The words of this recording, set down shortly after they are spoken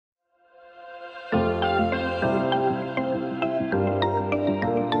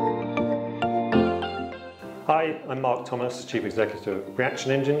I'm Mark Thomas, Chief Executive of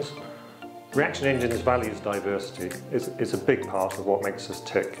Reaction Engines. Reaction Engines values diversity. It's a big part of what makes us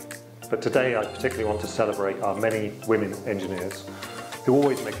tick. But today I particularly want to celebrate our many women engineers who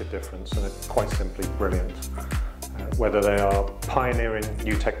always make a difference and are quite simply brilliant. Whether they are pioneering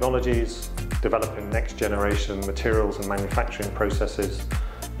new technologies, developing next generation materials and manufacturing processes,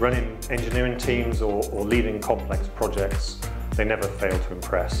 running engineering teams or leading complex projects, they never fail to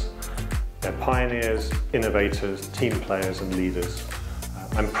impress. They're pioneers, innovators, team players and leaders.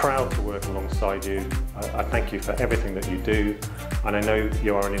 I'm proud to work alongside you. I thank you for everything that you do, and I know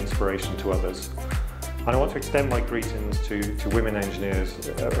you are an inspiration to others. And I want to extend my greetings to women engineers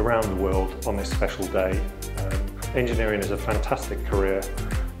around the world on this special day. Engineering is a fantastic career.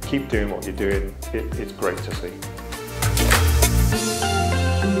 Keep doing what you're doing. It's great to see.